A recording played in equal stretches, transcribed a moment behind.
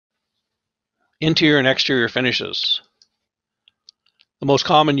Interior and exterior finishes. The most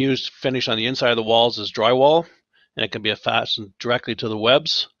common used finish on the inside of the walls is drywall, and it can be fastened directly to the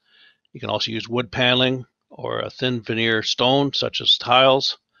webs. You can also use wood paneling or a thin veneer stone, such as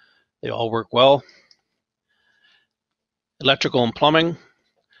tiles. They all work well. Electrical and plumbing.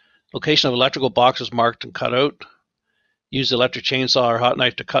 Location of electrical boxes marked and cut out. Use the electric chainsaw or hot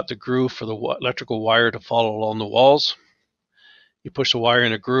knife to cut the groove for the electrical wire to follow along the walls. You push the wire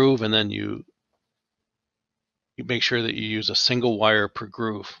in a groove, and then you make sure that you use a single wire per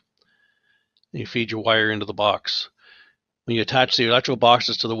groove. And you feed your wire into the box. When you attach the electrical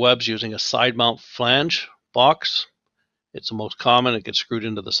boxes to the webs using a side mount flange box, it's the most common. It gets screwed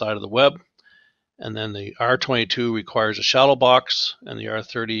into the side of the web. And then the R22 requires a shallow box, and the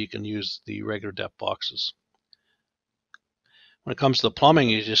R30 you can use the regular depth boxes. When it comes to the plumbing,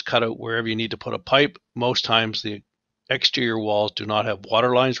 you just cut out wherever you need to put a pipe. Most times the exterior walls do not have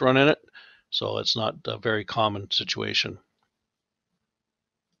water lines run in it, so it's not a very common situation.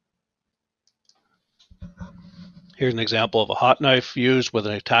 Here's an example of a hot knife used with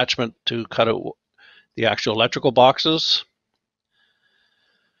an attachment to cut out the actual electrical boxes.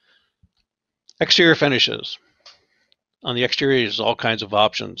 Exterior finishes. On the exterior, there's all kinds of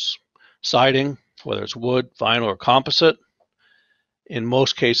options. Siding, whether it's wood, vinyl, or composite. In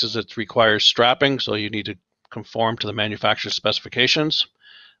most cases, it requires strapping, so you need to conform to the manufacturer's specifications.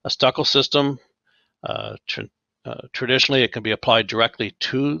 A stucco system, traditionally it can be applied directly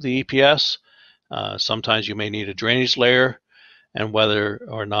to the EPS. Sometimes you may need a drainage layer, and whether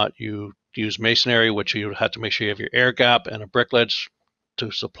or not you use masonry, which you have to make sure you have your air gap and a brick ledge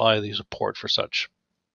to supply the support for such.